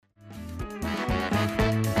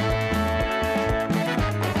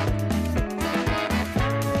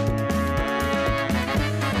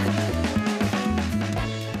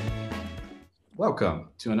Welcome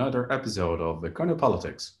to another episode of Econo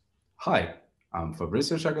Politics. Hi, I'm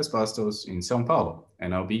Fabrizio Chagas Bastos in São Paulo,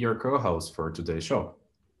 and I'll be your co-host for today's show.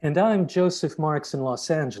 And I'm Joseph Marks in Los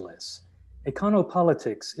Angeles.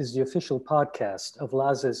 Econopolitics is the official podcast of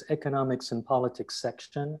LASA's Economics and Politics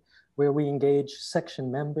section, where we engage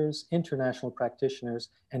section members, international practitioners,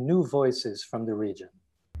 and new voices from the region.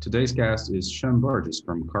 Today's guest is Sean Burges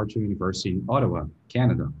from Carleton University in Ottawa,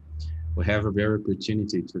 Canada. We have a rare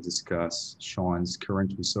opportunity to discuss Sean's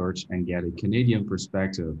current research and get a Canadian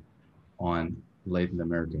perspective on Latin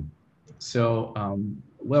America.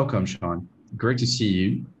 Welcome, Sean. Great to see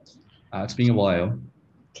you. It's been a while.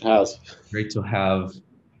 How's Great to have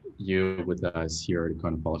you with us here at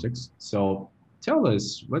Econo Politics. So tell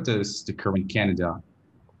us, what does the current Canada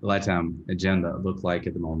LATAM agenda look like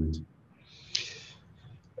at the moment?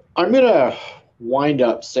 I'm going to wind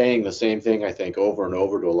up saying the same thing, I think, over and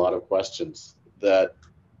over to a lot of questions, that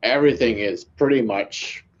everything is pretty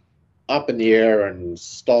much up in the air and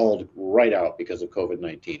stalled right out because of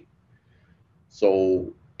COVID-19.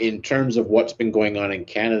 So in terms of what's been going on in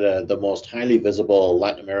Canada, the most highly visible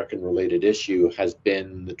Latin American related issue has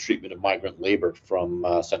been the treatment of migrant labor from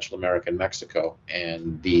Central America and Mexico,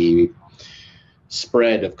 and the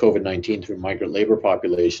spread of COVID-19 through migrant labor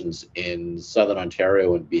populations in Southern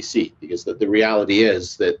Ontario and BC, because the reality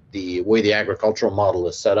is that the way the agricultural model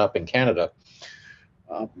is set up in Canada,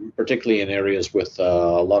 particularly in areas with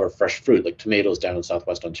a lot of fresh fruit, like tomatoes down in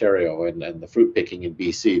Southwest Ontario and the fruit picking in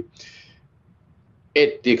BC,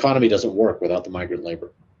 the economy doesn't work without the migrant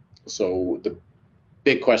labor. So the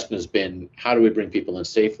big question has been, how do we bring people in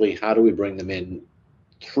safely? How do we bring them in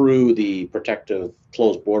through the protective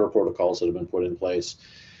closed border protocols that have been put in place?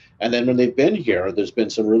 And then when they've been here, there's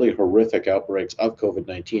been some really horrific outbreaks of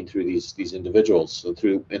COVID-19 through these individuals, so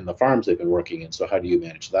through in the farms they've been working in. So how do you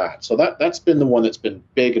manage that? So that's been the one that's been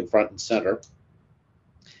big and front and center.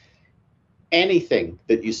 Anything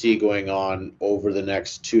that you see going on over the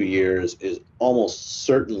next 2 years is almost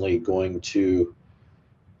certainly going to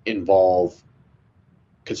involve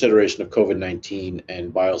consideration of COVID-19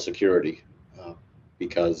 and biosecurity,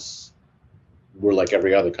 because we're like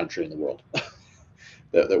every other country in the world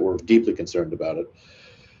that we're deeply concerned about it.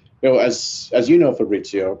 You know, as you know,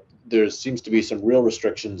 Fabrizio, there seems to be some real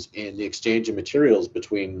restrictions in the exchange of materials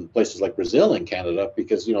between places like Brazil and Canada,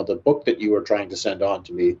 because, you know, the book that you were trying to send on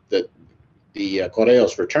to me, that the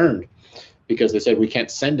Correios returned because they said we can't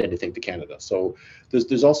send anything to Canada. So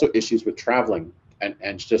there's also issues with traveling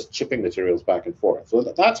and just shipping materials back and forth. So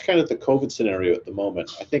that's kind of the COVID scenario at the moment.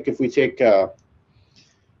 I think if we take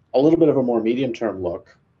a little bit of a more medium-term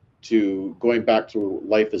look to going back to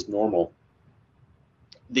life as normal,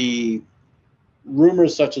 the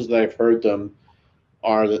rumors, such as I've heard them,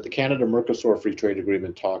 are that the Canada-Mercosur Free Trade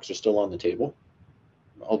Agreement talks are still on the table,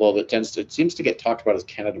 although it seems to get talked about as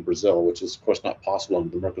Canada-Brazil, which is, of course, not possible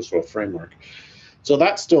under the Mercosur framework. So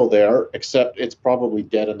that's still there, except it's probably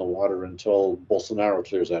dead in the water until Bolsonaro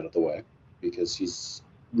clears out of the way, because he's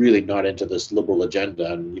really not into this liberal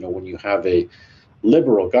agenda. And, you know, when you have a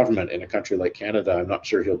liberal government in a country like Canada, I'm not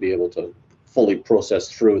sure he'll be able to fully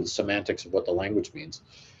process through the semantics of what the language means.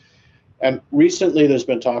 And recently there's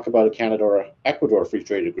been talk about a Canada or Ecuador free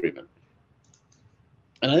trade agreement.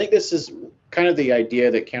 And I think this is kind of the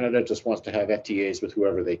idea that Canada just wants to have FTAs with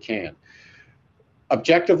whoever they can.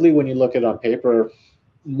 Objectively, when you look at it on paper,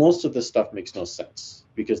 most of this stuff makes no sense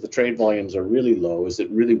because the trade volumes are really low. Is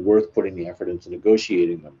it really worth putting the effort into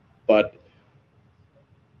negotiating them? But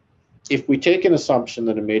if we take an assumption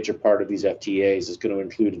that a major part of these FTAs is going to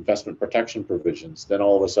include investment protection provisions, then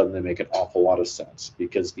all of a sudden they make an awful lot of sense,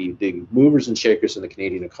 because the movers and shakers in the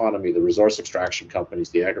Canadian economy, the resource extraction companies,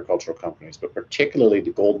 the agricultural companies, but particularly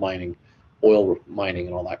the gold mining, oil mining,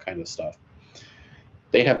 and all that kind of stuff,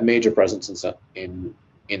 they have major presence in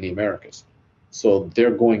the Americas. So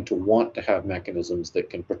they're going to want to have mechanisms that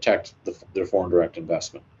can protect their foreign direct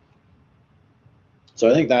investment.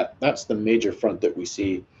 So I think that's the major front that we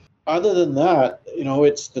see. Other than that, you know,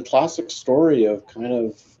 it's the classic story of kind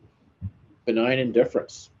of benign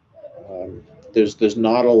indifference. There's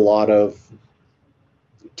not a lot of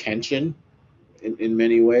tension in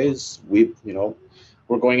many ways. We're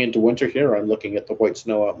going into winter here. I'm looking at the white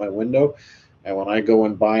snow out my window, and when I go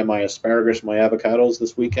and buy my asparagus, my avocados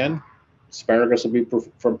this weekend, asparagus will be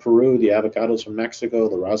from Peru, the avocados from Mexico,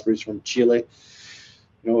 the raspberries from Chile.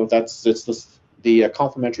 You know, it's the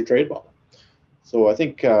complementary trade model. So I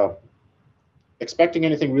think expecting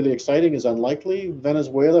anything really exciting is unlikely.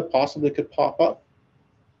 Venezuela possibly could pop up,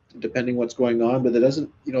 depending what's going on, but it doesn't,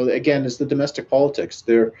 you know, again, it's the domestic politics.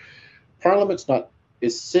 Their parliament's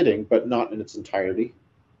is sitting, but not in its entirety.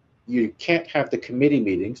 you can't have the committee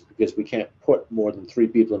meetings because we can't put more than 3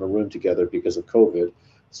 people in a room together because of COVID.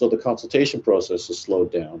 So the consultation process is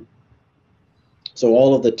slowed down. So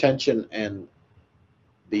all of the tension and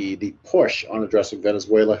the push on addressing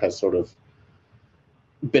Venezuela has sort of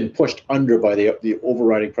been pushed under by the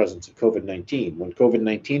overriding presence of COVID-19. When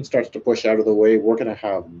COVID-19 starts to push out of the way, we're going to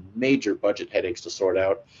have major budget headaches to sort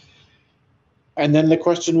out. And then the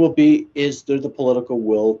question will be, is there the political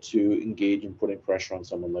will to engage in putting pressure on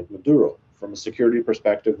someone like Maduro? From a security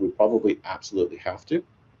perspective, we probably absolutely have to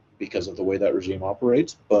because of the way that regime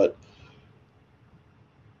operates. But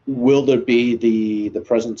will there be the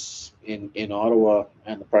presence in Ottawa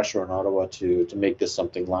and the pressure in Ottawa to make this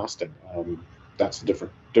something lasting? That's a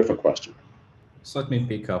different question. So let me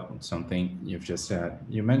pick up on something you've just said.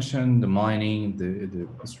 You mentioned the mining, the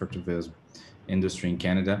extractivism industry in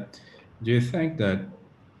Canada. Do you think that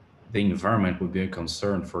the environment would be a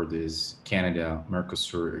concern for this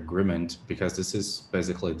Canada-Mercosur agreement? Because this is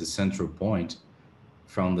basically the central point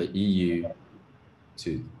from the EU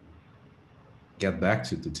to get back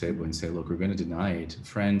to the table and say, look, we're going to deny it.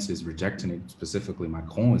 France is rejecting it, specifically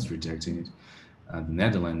Macron is rejecting it. The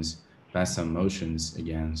Netherlands passed some motions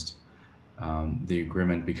against the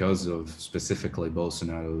agreement because of specifically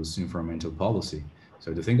Bolsonaro's environmental policy.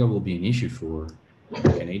 So do you think that will be an issue for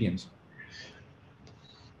Canadians?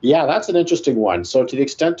 Yeah, that's an interesting one. So to the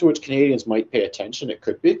extent to which Canadians might pay attention, it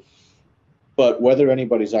could be. But whether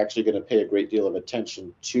anybody's actually going to pay a great deal of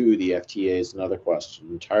attention to the FTA is another question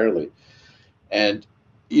entirely. And,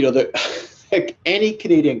 like any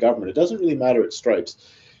Canadian government, it doesn't really matter its stripes,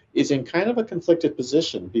 is in kind of a conflicted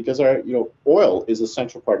position because our, oil is a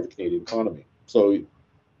central part of the Canadian economy. So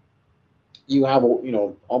you have,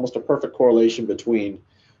 almost a perfect correlation between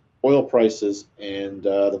oil prices and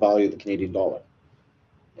the value of the Canadian dollar.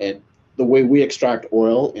 And the way we extract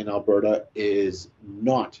oil in Alberta is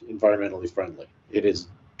not environmentally friendly. It is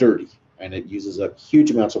dirty and it uses up huge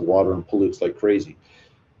amounts of water and pollutes like crazy.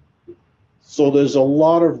 So there's a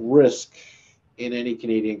lot of risk in any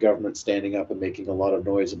Canadian government standing up and making a lot of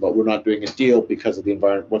noise about we're not doing a deal because of the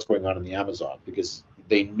environment, what's going on in the Amazon, because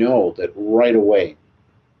they know that right away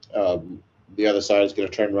the other side is going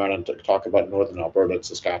to turn around and talk about northern Alberta and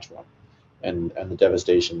Saskatchewan and the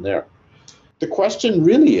devastation there. The question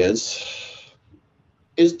really is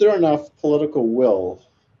there enough political will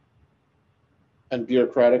and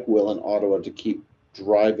bureaucratic will in Ottawa to keep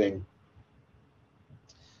driving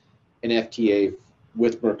an FTA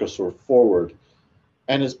with Mercosur forward?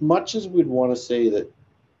 And as much as we'd want to say that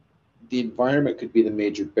the environment could be the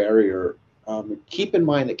major barrier, keep in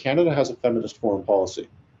mind that Canada has a feminist foreign policy,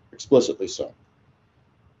 explicitly so,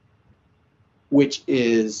 which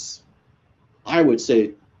is, I would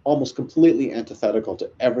say, almost completely antithetical to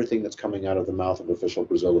everything that's coming out of the mouth of official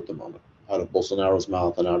Brazil at the moment, out of Bolsonaro's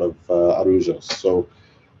mouth and out of Araujo's. So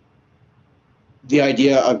the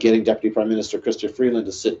idea of getting Deputy Prime Minister Chrystia Freeland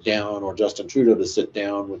to sit down or Justin Trudeau to sit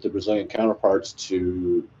down with the Brazilian counterparts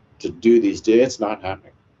to do these deals, it's not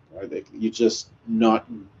happening. Right? You're just not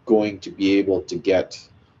going to be able to get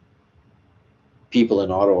people in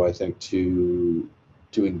Ottawa, I think, to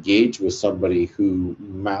engage with somebody who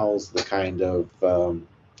mouths the kind of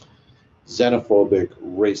xenophobic,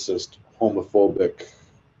 racist, homophobic,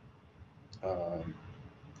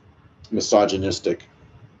 misogynistic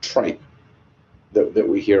tripe that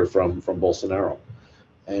we hear from Bolsonaro.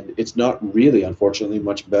 And it's not really, unfortunately,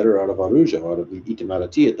 much better out of Araujo, out of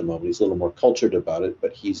Itamaraty at the moment. He's a little more cultured about it,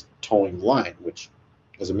 but he's towing the line, which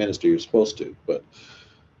as a minister you're supposed to. But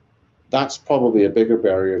that's probably a bigger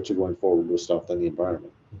barrier to going forward with stuff than the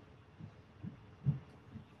environment.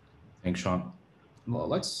 Thanks, Sean. Well,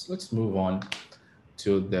 let's move on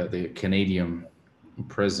to the Canadian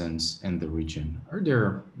presence in the region. Are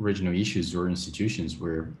there regional issues or institutions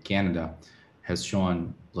where Canada has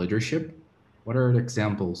shown leadership? What are the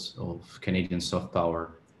examples of Canadian soft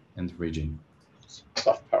power in the region?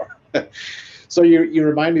 Soft power. So you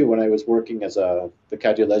remind me when I was working as the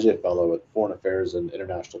Cadia Leger Fellow at Foreign Affairs and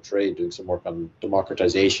International Trade, doing some work on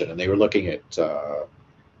democratization, and they were looking at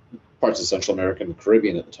parts of Central America and the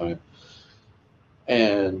Caribbean at the time.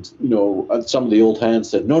 And, some of the old hands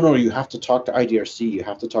said, no, you have to talk to IDRC. You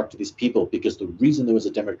have to talk to these people because the reason there was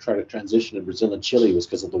a democratic transition in Brazil and Chile was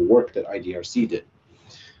because of the work that IDRC did.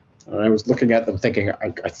 And I was looking at them thinking,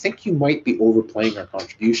 I think you might be overplaying our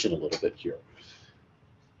contribution a little bit here.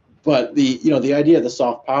 But the idea of the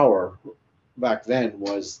soft power back then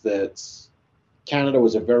was that Canada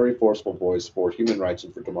was a very forceful voice for human rights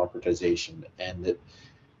and for democratization, and that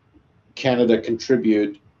Canada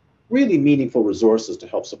contributed really meaningful resources to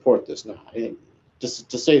help support this. Now, just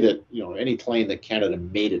to say that, you know, any claim that Canada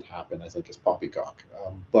made it happen, I think, is poppycock.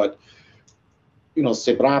 But you know,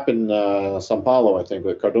 CEPRAP in Sao Paulo, I think,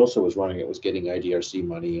 that Cardoso was running it, was getting IDRC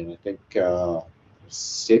money, and I think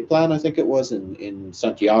CEPLAN, I think it was, in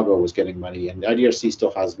Santiago was getting money, and IDRC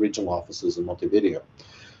still has regional offices in Montevideo.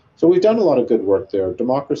 So we've done a lot of good work there.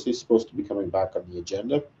 Democracy is supposed to be coming back on the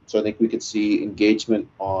agenda, so I think we could see engagement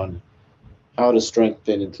on how to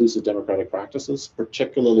strengthen inclusive democratic practices,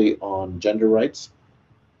 particularly on gender rights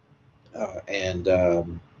and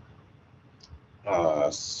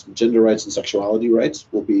gender rights and sexuality rights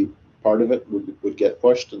will be part of it, would get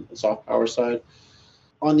pushed on the soft power side.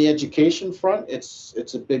 On the education front,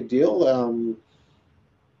 it's a big deal.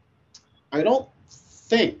 I don't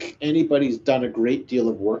think anybody's done a great deal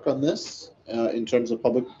of work on this in terms of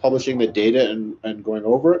publishing the data and going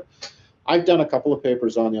over it. I've done a couple of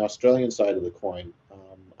papers on the Australian side of the coin,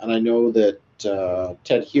 and I know that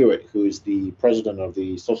Ted Hewitt, who's the president of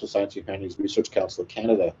the Social Science and Humanities Research Council of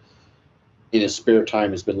Canada, in his spare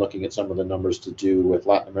time has been looking at some of the numbers to do with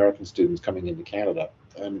Latin American students coming into Canada.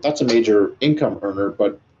 And that's a major income earner,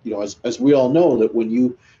 but you know, as we all know, that when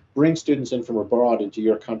you bring students in from abroad into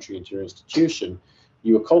your country, into your institution,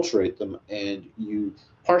 you acculturate them and you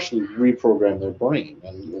partially reprogram their brain.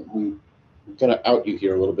 And I'm going to out you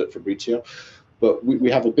here a little bit, Fabrizio, but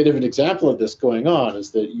we have a bit of an example of this going on,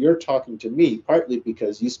 is that you're talking to me partly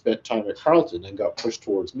because you spent time at Carleton and got pushed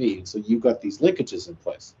towards me. And so you got these linkages in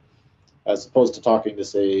place, as opposed to talking to,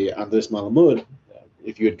 say, Andres Malamud,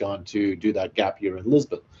 if you had gone to do that gap year in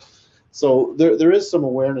Lisbon. So there is some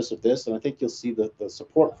awareness of this, and I think you'll see the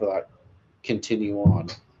support for that continue on.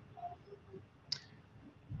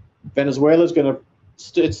 Venezuela's going to,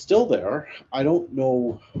 it's still there. I don't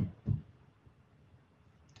know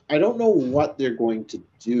what they're going to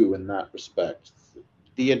do in that respect.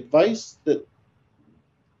 The advice that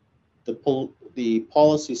the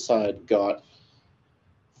policy side got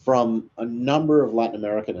from a number of Latin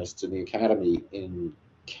Americanists in the academy in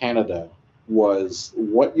Canada was,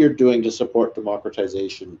 what you're doing to support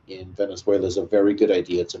democratization in Venezuela is a very good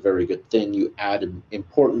idea. It's a very good thing. You add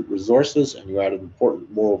important resources and you add an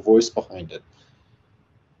important moral voice behind it.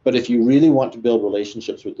 But if you really want to build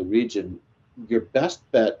relationships with the region, your best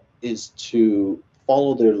bet is to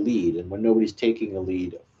follow their lead. And when nobody's taking a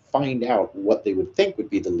lead, find out what they would think would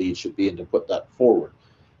be the lead should be and to put that forward.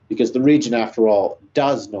 Because the region, after all,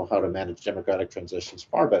 does know how to manage democratic transitions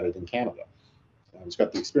far better than Canada. It's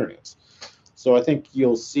got the experience. So I think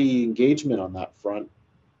you'll see engagement on that front,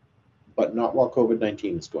 but not while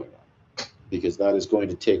COVID-19 is going on, because that is going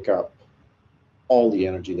to take up all the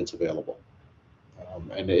energy that's available.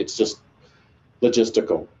 And it's just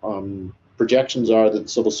logistical. Projections are that the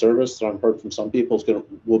civil service, that I've heard from some people,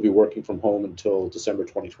 will be working from home until December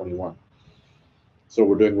 2021. So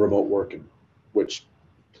we're doing remote working, which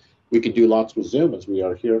we could do lots with Zoom as we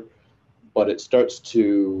are here, but it starts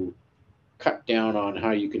to cut down on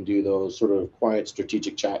how you can do those sort of quiet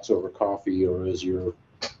strategic chats over coffee, or as you're,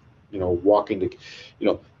 you know, walking to, you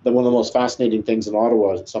know, one of the most fascinating things in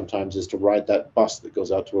Ottawa sometimes is to ride that bus that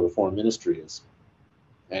goes out to where the foreign ministry is.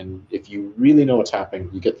 And if you really know what's happening,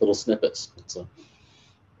 you get little snippets. We're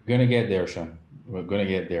going to get there, Sean. We're going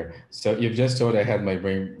to get there. So you've just told I had my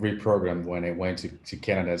brain reprogrammed when I went to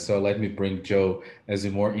Canada. So let me bring Joe as a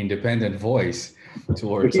more independent voice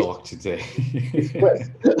to our talk today.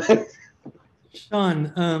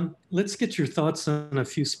 Sean, let's get your thoughts on a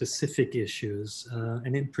few specific issues,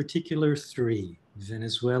 and in particular three: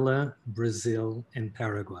 Venezuela, Brazil, and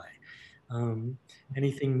Paraguay.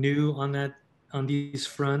 Anything new on these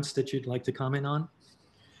fronts that you'd like to comment on?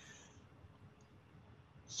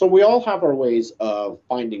 So we all have our ways of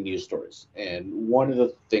finding news stories, and one of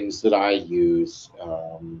the things that I use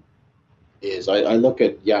is I look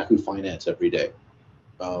at Yahoo Finance every day.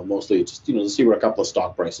 Mostly just, you know, to see where a couple of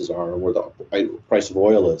stock prices are, or where the price of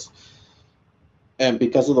oil is. And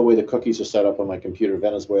because of the way the cookies are set up on my computer,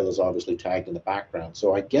 Venezuela is obviously tagged in the background.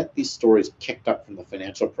 So I get these stories kicked up from the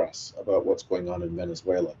financial press about what's going on in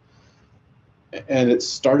Venezuela. And it's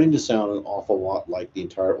starting to sound an awful lot like the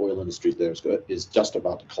entire oil industry there is just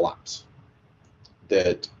about to collapse.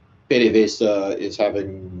 That PDVSA is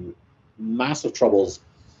having massive troubles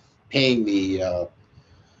paying the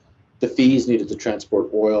fees needed to transport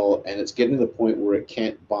oil, and it's getting to the point where it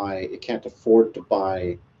can't afford to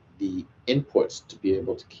buy the inputs to be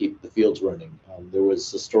able to keep the fields running. There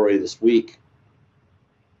was a story this week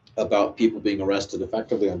about people being arrested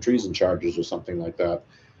effectively on treason charges or something like that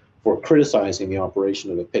for criticizing the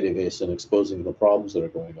operation of a PDVSA and exposing the problems that are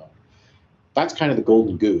going on. That's kind of the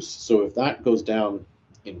golden goose. So if that goes down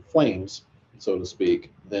in flames, so to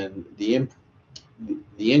speak, then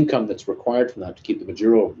the income that's required from that to keep the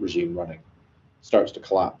Maduro regime running starts to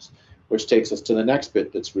collapse, which takes us to the next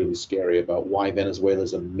bit that's really scary about why Venezuela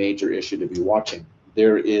is a major issue to be watching.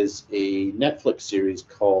 There is a Netflix series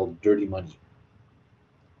called Dirty Money.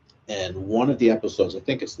 And one of the episodes, I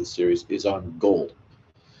think it's this series, is on gold.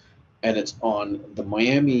 And it's on the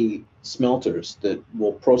Miami smelters that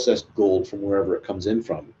will process gold from wherever it comes in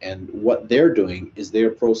from. And what they're doing is they're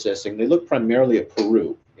processing, they look primarily at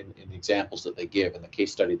Peru in the examples that they give and the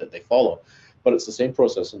case study that they follow, but it's the same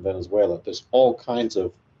process in Venezuela. There's all kinds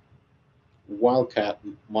of wildcat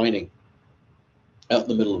mining out in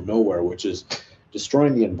the middle of nowhere, which is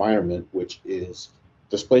destroying the environment, which is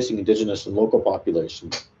displacing indigenous and local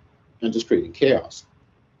populations and just creating chaos.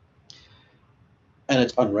 And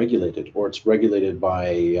it's unregulated, or it's regulated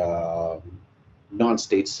by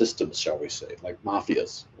non-state systems, shall we say, like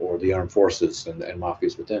mafias or the armed forces and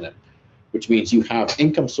mafias within it, which means you have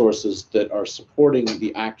income sources that are supporting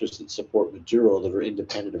the actors that support Maduro that are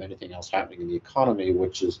independent of anything else happening in the economy,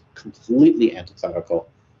 which is completely antithetical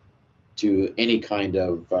to any kind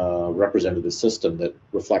of representative system that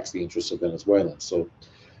reflects the interests of Venezuelans. So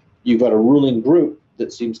you've got a ruling group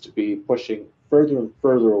that seems to be pushing further and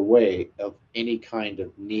further away of any kind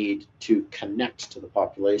of need to connect to the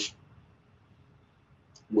population,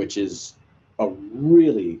 which is a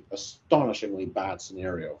really astonishingly bad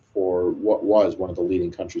scenario for what was one of the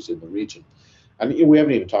leading countries in the region. I mean, we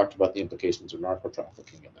haven't even talked about the implications of narco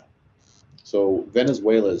trafficking in that. So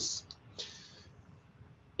Venezuela's,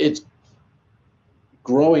 it's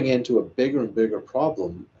growing into a bigger and bigger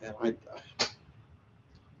problem, and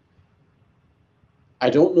I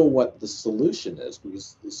don't know what the solution is,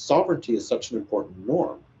 because sovereignty is such an important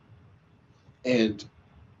norm. And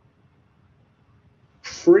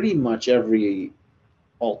pretty much every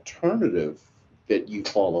alternative that you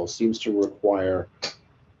follow seems to require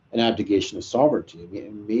an abdication of sovereignty. I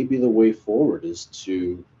mean, maybe the way forward is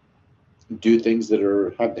to do things that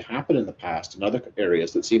have happened in the past in other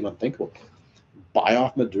areas that seem unthinkable. Buy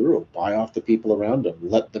off Maduro, buy off the people around him,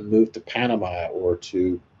 let them move to Panama or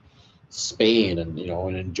to Spain and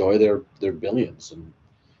enjoy their billions. And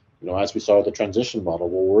as we saw with the transition model,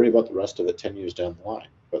 we'll worry about the rest of it 10 years down the line.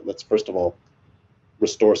 But let's first of all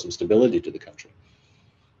restore some stability to the country.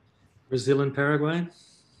 Brazil and Paraguay?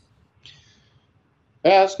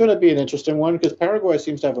 Yeah, it's going to be an interesting one, because Paraguay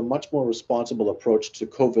seems to have a much more responsible approach to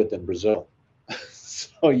COVID than Brazil.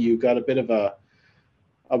 So you got a bit of a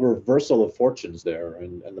reversal of fortunes there,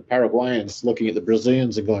 and the Paraguayans looking at the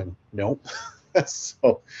Brazilians and going, nope.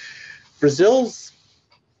 So Brazil's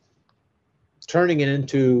turning it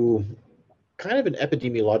into kind of an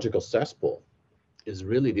epidemiological cesspool is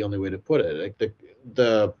really the only way to put it. Like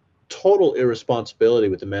the total irresponsibility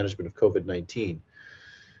with the management of COVID-19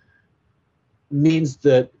 means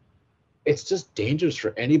that it's just dangerous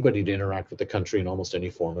for anybody to interact with the country in almost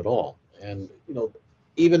any form at all. And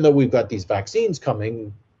even though we've got these vaccines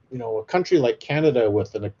coming, a country like Canada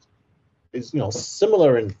is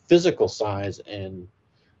similar in physical size and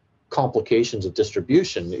complications of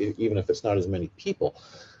distribution, even if it's not as many people,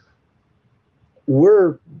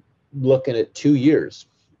 we're looking at 2 years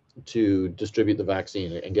to distribute the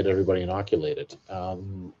vaccine and get everybody inoculated.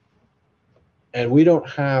 And we don't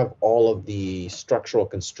have all of the structural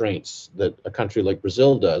constraints that a country like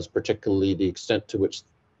Brazil does, particularly the extent to which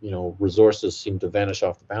resources seem to vanish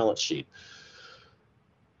off the balance sheet.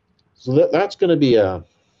 So that's going to be a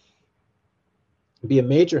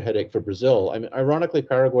major headache for Brazil. I mean, ironically,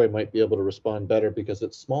 Paraguay might be able to respond better because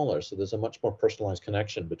it's smaller, so there's a much more personalized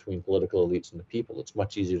connection between political elites and the people. It's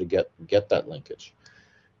much easier to get that linkage.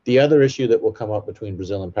 The other issue that will come up between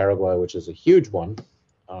Brazil and Paraguay, which is a huge one,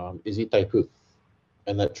 is Itaipu,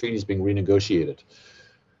 and that treaty is being renegotiated.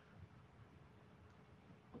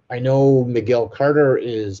 I know Miguel Carter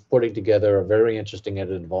is putting together a very interesting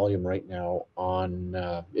edited volume right now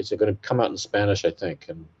on, it's going to come out in Spanish, I think,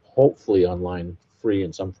 and hopefully online free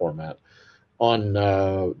in some format, on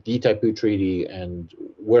the Itaipu Treaty and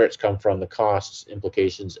where it's come from, the costs,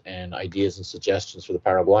 implications, and ideas and suggestions for the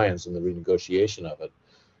Paraguayans in the renegotiation of it.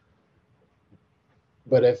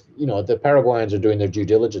 But if the Paraguayans are doing their due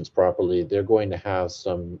diligence properly, they're going to have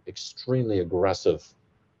some extremely aggressive,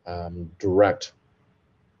 direct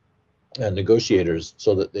negotiators,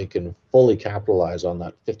 so that they can fully capitalize on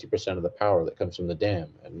that 50% of the power that comes from the dam.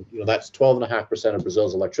 And that's 12.5% of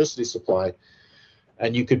Brazil's electricity supply,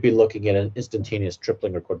 and you could be looking at an instantaneous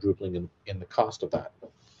tripling or quadrupling in the cost of that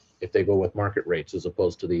if they go with market rates as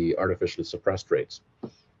opposed to the artificially suppressed rates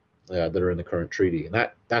that are in the current treaty. And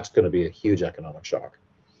that's going to be a huge economic shock.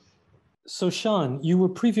 So Sean, you were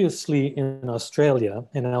previously in Australia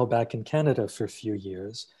and now back in Canada for a few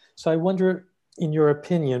years. So I wonder, In your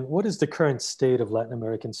opinion, what is the current state of Latin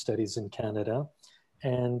American studies in Canada?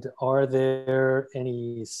 And are there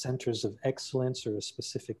any centers of excellence or a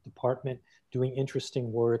specific department doing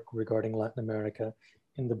interesting work regarding Latin America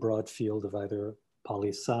in the broad field of either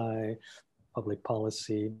poli-sci, public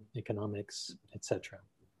policy, economics, etc.?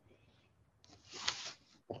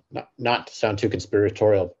 Not to sound too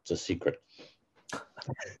conspiratorial, it's a secret.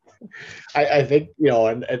 I think,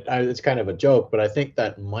 and it's kind of a joke, but I think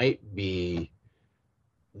that might be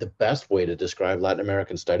the best way to describe Latin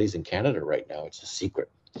American studies in Canada right now. It's a secret.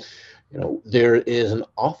 There is an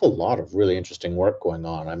awful lot of really interesting work going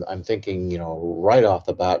on. I'm thinking, right off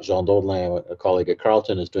the bat, Jean Daudelin, a colleague at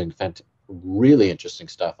Carleton, is doing really interesting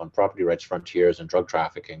stuff on property rights frontiers and drug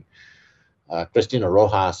trafficking. Cristina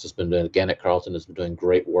Rojas has been doing, again at Carleton, has been doing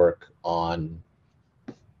great work on,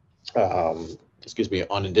 on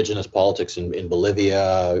indigenous politics in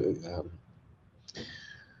Bolivia.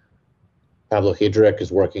 Pablo Hedrick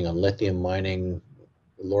is working on lithium mining.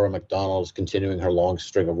 Laura McDonald is continuing her long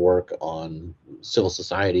string of work on civil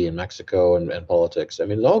society in Mexico and politics. I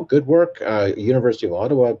mean, it's all good work. University of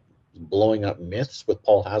Ottawa blowing up myths with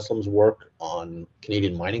Paul Haslam's work on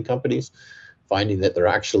Canadian mining companies, finding that they're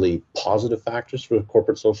actually positive factors for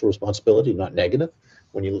corporate social responsibility, not negative,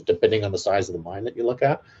 depending on the size of the mine that you look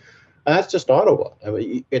at. And that's just Ottawa. I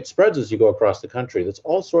mean, it spreads as you go across the country. There's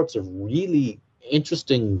all sorts of really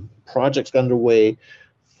interesting projects underway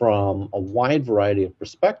from a wide variety of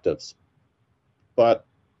perspectives. But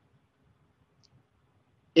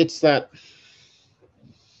it's the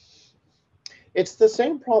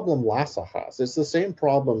same problem LASA has. It's the same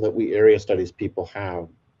problem that we area studies people have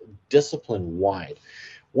discipline-wide.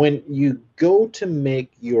 When you go to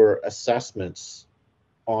make your assessments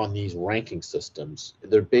on these ranking systems,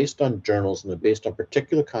 they're based on journals and they're based on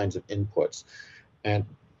particular kinds of inputs. And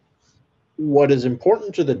what is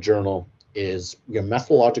important to the journal is your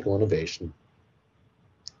methodological innovation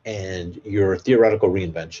and your theoretical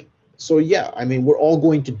reinvention. So yeah, I mean, we're all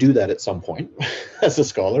going to do that at some point as a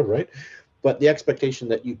scholar, right? But the expectation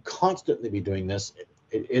that you constantly be doing this,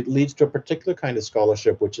 it leads to a particular kind of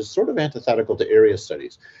scholarship, which is sort of antithetical to area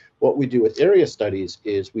studies. What we do with area studies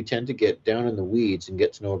is we tend to get down in the weeds and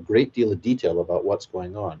get to know a great deal of detail about what's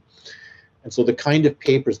going on. And so the kind of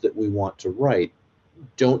papers that we want to write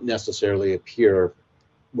don't necessarily appear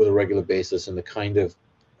with a regular basis in the kind of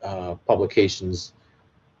publications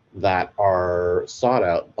that are sought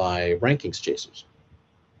out by rankings chasers.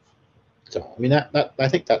 So, I mean, I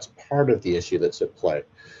think that's part of the issue that's at play.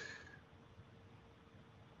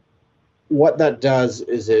 What that does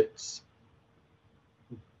is it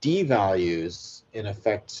devalues, in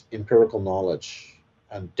effect, empirical knowledge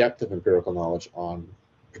and depth of empirical knowledge on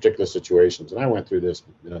particular situations. And I went through this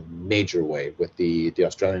in a major way with the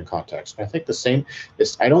Australian context. And I think the same,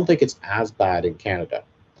 I don't think it's as bad in Canada.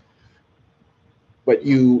 But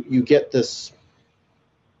you get this,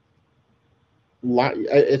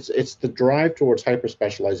 it's the drive towards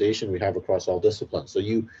hyper-specialization we have across all disciplines. So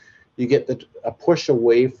you get a push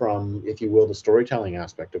away from, if you will, the storytelling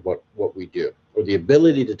aspect of what we do, or the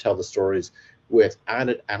ability to tell the stories with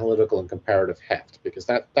added analytical and comparative heft, because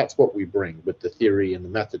that's what we bring with the theory and the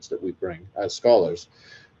methods that we bring as scholars.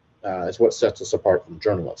 It's what sets us apart from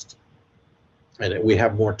journalists. And we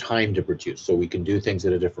have more time to produce, so we can do things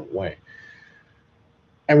in a different way.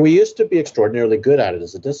 And we used to be extraordinarily good at it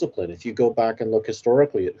as a discipline. If you go back and look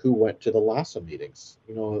historically at who went to the LASA meetings,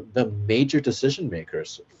 the major decision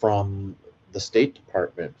makers from the State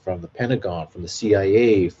Department, from the Pentagon, from the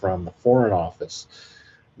CIA, from the Foreign Office,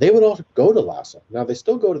 they would all go to LASA. Now they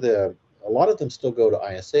still go to a lot of them still go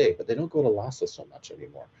to ISA, but they don't go to LASA so much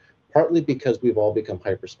anymore. Partly because we've all become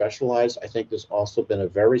hyper-specialized. I think there's also been a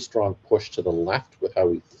very strong push to the left with how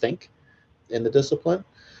we think in the discipline.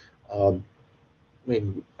 I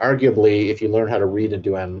mean, arguably, if you learn how to read and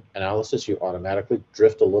do analysis, you automatically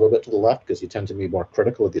drift a little bit to the left because you tend to be more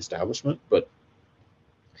critical of the establishment. But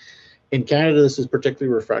in Canada, this is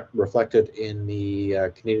particularly reflected in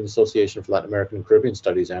the Canadian Association for Latin American and Caribbean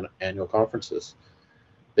Studies annual conferences.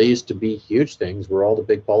 They used to be huge things where all the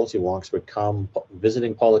big policy wonks would come,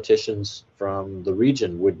 visiting politicians from the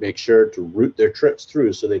region would make sure to route their trips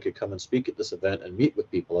through so they could come and speak at this event and meet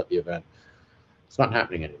with people at the event. It's not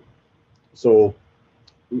happening anymore. So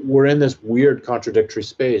we're in this weird contradictory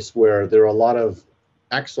space where there are a lot of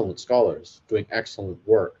excellent scholars doing excellent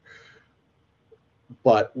work,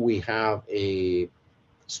 but we have a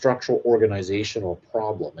structural organizational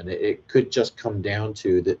problem, and it could just come down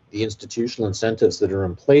to the institutional incentives that are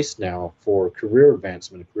in place now for career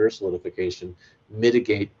advancement and career solidification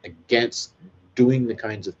mitigate against doing the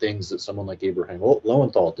kinds of things that someone like Abraham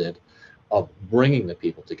Lowenthal did, of bringing the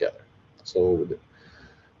people together. So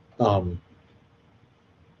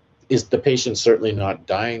is the patient certainly not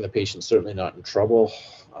dying? The patient certainly not in trouble.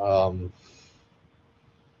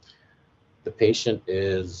 The patient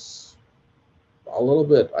is a little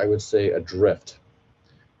bit, I would say, adrift.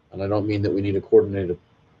 And I don't mean that we need a coordinated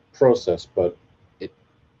process, but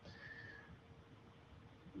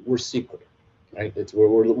we're secret, right?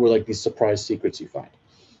 We're like these surprise secrets you find.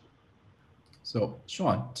 So,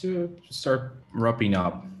 Sean, to start wrapping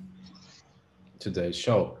up today's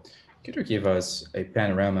show, could you give us a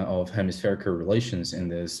panorama of hemispherical relations in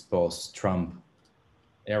this post-Trump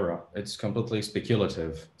era? It's completely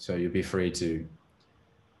speculative, so you'll be free to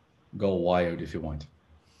go wild if you want.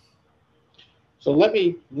 So let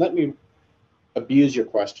me abuse your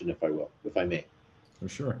question, if I may. For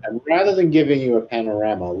sure. And rather than giving you a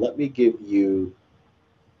panorama, let me give you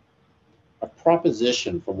a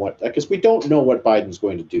proposition from because we don't know what Biden's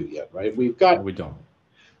going to do yet, right? We don't.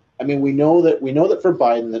 I mean, we know that for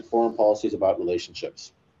Biden that foreign policy is about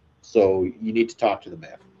relationships. So you need to talk to the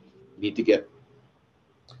man. You need to get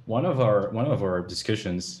one of our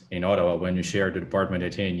discussions in Ottawa when you shared the department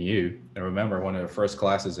at ANU. I remember one of the first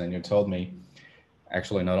classes, and you told me,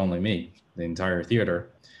 actually not only me, the entire theater,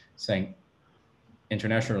 saying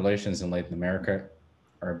international relations in Latin America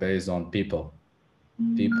are based on people.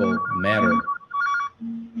 People matter.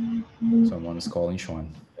 Someone is calling Sean.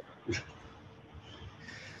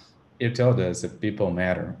 You told us that people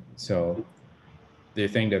matter. So do you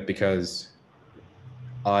think that because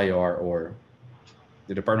IR or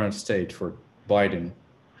the Department of State for Biden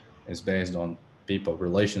is based on people,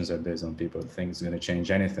 relations are based on people, things are going to change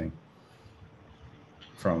anything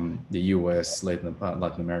from the U.S. Latin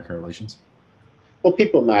American relations? Well,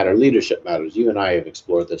 people matter, leadership matters. You and I have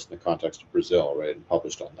explored this in the context of Brazil, right, and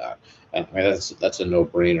published on that. And I mean, that's a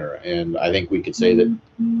no-brainer. And I think we could say that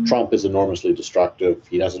Trump is enormously destructive.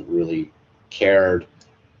 He doesn't really cared.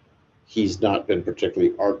 He's not been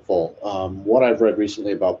particularly artful. What I've read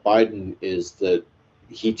recently about Biden is that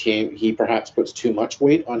he perhaps puts too much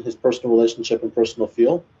weight on his personal relationship and personal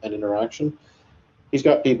feel and interaction. He's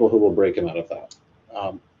got people who will break him out of that.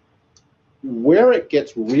 Where it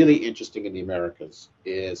gets really interesting in the Americas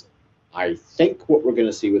is, I think what we're going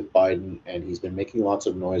to see with Biden, and he's been making lots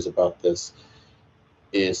of noise about this,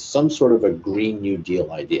 is some sort of a Green New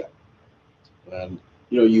Deal idea. And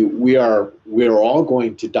we are all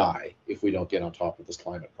going to die if we don't get on top of this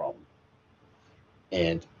climate problem.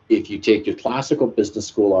 And if you take your classical business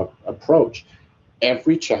school approach,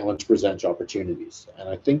 every challenge presents opportunities. And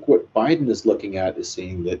I think what Biden is looking at is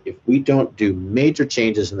seeing that if we don't do major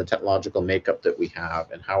changes in the technological makeup that we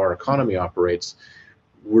have and how our economy operates,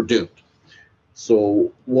 we're doomed.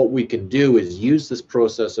 So what we can do is use this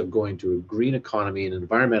process of going to a green economy, an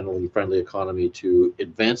environmentally friendly economy, to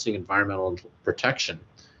advancing environmental protection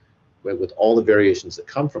with all the variations that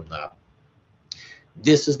come from that.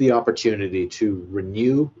 This is the opportunity to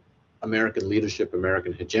renew American leadership,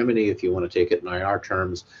 American hegemony, if you want to take it in IR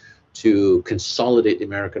terms, to consolidate the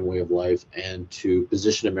American way of life and to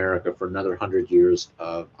position America for another 100 years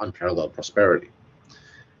of unparalleled prosperity.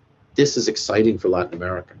 This is exciting for Latin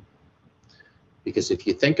America, because if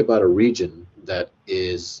you think about a region that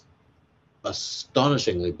is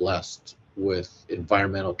astonishingly blessed with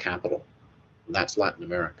environmental capital, that's Latin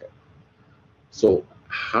America. So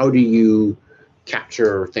how do you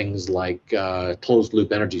capture things like closed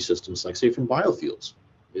loop energy systems, like say from biofuels,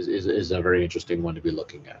 is a very interesting one to be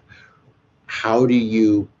looking at. How do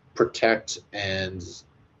you protect and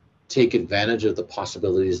take advantage of the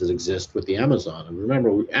possibilities that exist with the Amazon? And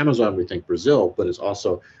remember, Amazon, we think Brazil, but it's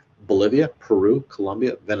also Bolivia, Peru,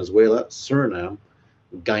 Colombia, Venezuela, Suriname,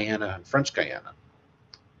 Guyana, and French Guyana.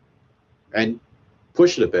 And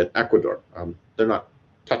push it a bit, Ecuador. They're not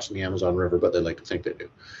touching the Amazon River, but they like to think they do.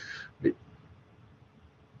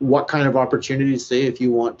 What kind of opportunities, say, if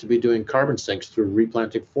you want to be doing carbon sinks through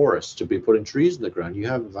replanting forests, to be putting trees in the ground? You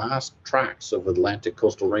have vast tracts of Atlantic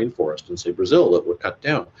coastal rainforest in, say, Brazil that were cut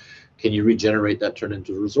down. Can you regenerate that, turn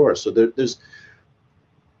into a resource? So there's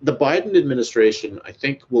the Biden administration, I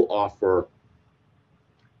think, will offer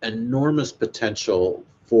enormous potential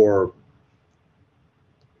for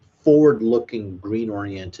forward-looking,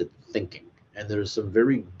 green-oriented thinking. And there's some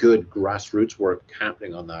very good grassroots work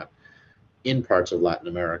happening on that in parts of Latin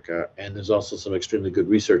America, and there's also some extremely good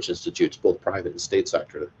research institutes, both private and state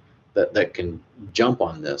sector, that can jump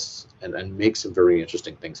on this and make some very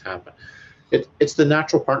interesting things happen. It's the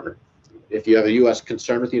natural partner. If you have a U.S.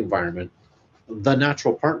 concern with the environment, the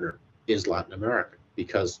natural partner is Latin America,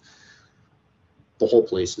 because the whole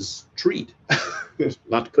place is treed.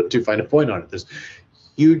 Not to put too fine a point on it, there's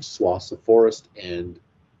huge swaths of forest and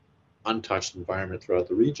untouched environment throughout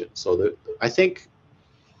the region. So that I think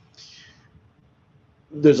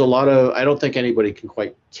there's a lot of, I don't think anybody can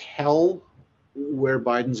quite tell where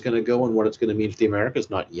Biden's going to go and what it's going to mean for the Americas.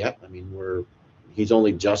 Not yet. I mean, he's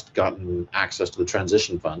only just gotten access to the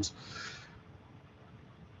transition funds.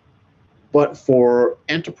 But for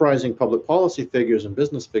enterprising public policy figures and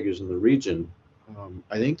business figures in the region,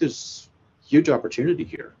 I think there's huge opportunity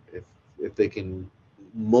here if they can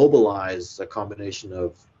mobilize a combination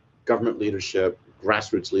of government leadership,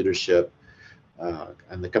 grassroots leadership,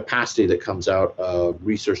 and the capacity that comes out of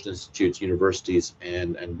research institutes, universities,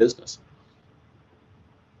 and business.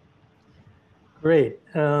 Great.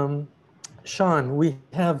 Sean, we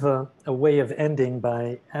have a way of ending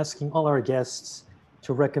by asking all our guests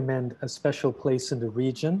to recommend a special place in the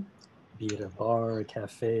region, be it a bar, a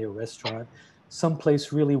cafe, a restaurant,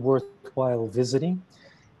 someplace really worthwhile visiting.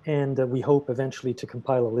 And we hope eventually to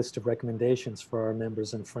compile a list of recommendations for our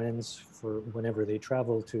members and friends for whenever they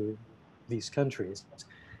travel to these countries.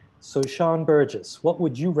 So Sean Burges, what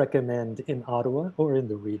would you recommend in Ottawa or in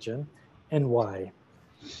the region, and why?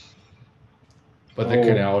 But the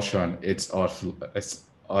canal, Sean, it's out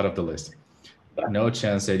of the list. No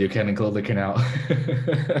chance that you can include the canal.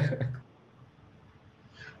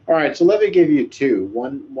 All right, so let me give you two.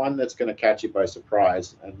 One that's going to catch you by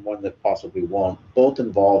surprise, and one that possibly won't. Both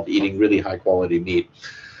involve eating really high quality meat,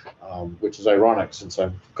 which is ironic since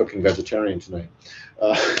I'm cooking vegetarian tonight.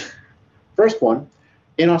 First one,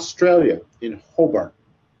 in Australia, in Hobart,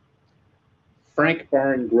 Frank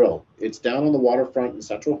Bar and Grill. It's down on the waterfront in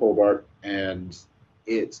central Hobart, and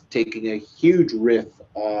it's taking a huge riff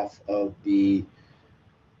off of the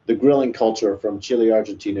grilling culture from Chile,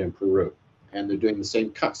 Argentina, and Peru. And they're doing the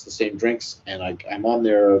same cuts, the same drinks, and I'm on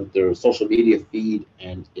their social media feed,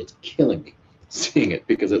 and it's killing me seeing it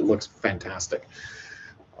because it looks fantastic.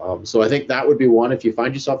 So I think that would be one. If you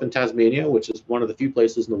find yourself in Tasmania, which is one of the few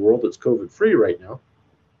places in the world that's COVID-free right now,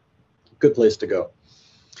 good place to go.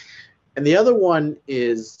 And the other one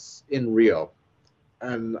is in Rio.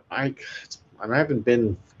 And I haven't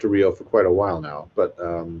been to Rio for quite a while now, but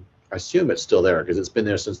I assume it's still there because it's been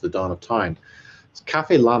there since the dawn of time. It's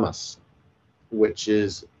Cafe Lamas, which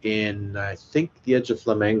is in, I think, the edge of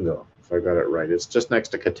Flamengo, if I got it right. It's just next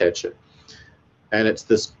to Cateche. And it's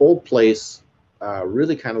this old place,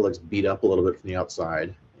 really kind of looks beat up a little bit from the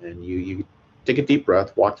outside. And you take a deep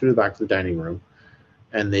breath, walk through the back of the dining room,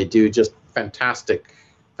 and they do just fantastic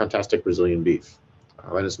Brazilian beef.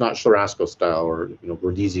 And it's not churrasco style or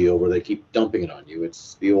rodizio where they keep dumping it on you.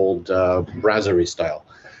 It's the old brasserie style.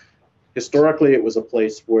 Historically, it was a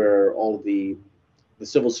place where all of the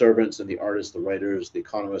civil servants and the artists, the writers, the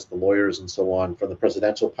economists, the lawyers, and so on from the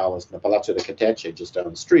presidential palace in the Palazzo de Cateche just down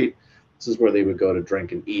the street, this is where they would go to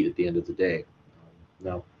drink and eat at the end of the day.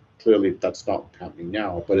 Now, clearly that's not happening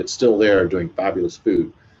now, but it's still there doing fabulous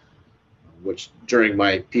food, which during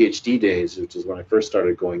my PhD days, which is when I first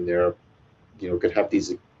started going there, could have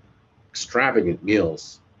these extravagant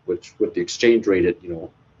meals, which with the exchange rate at,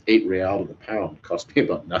 8 real to the pound cost me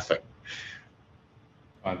about nothing.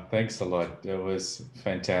 Thanks a lot. That was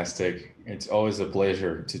fantastic. It's always a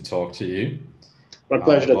pleasure to talk to you. My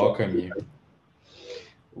pleasure to welcome you.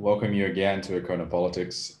 Welcome you again to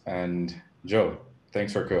Econopolitics. And Joe,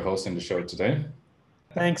 thanks for co-hosting the show today.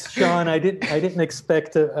 Thanks, Sean. I didn't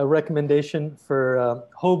expect a recommendation for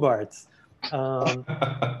Hobart.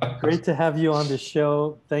 Great to have you on the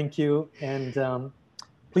show. Thank you. And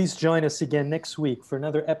please join us again next week for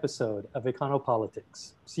another episode of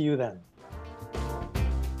Econopolitics. See you then.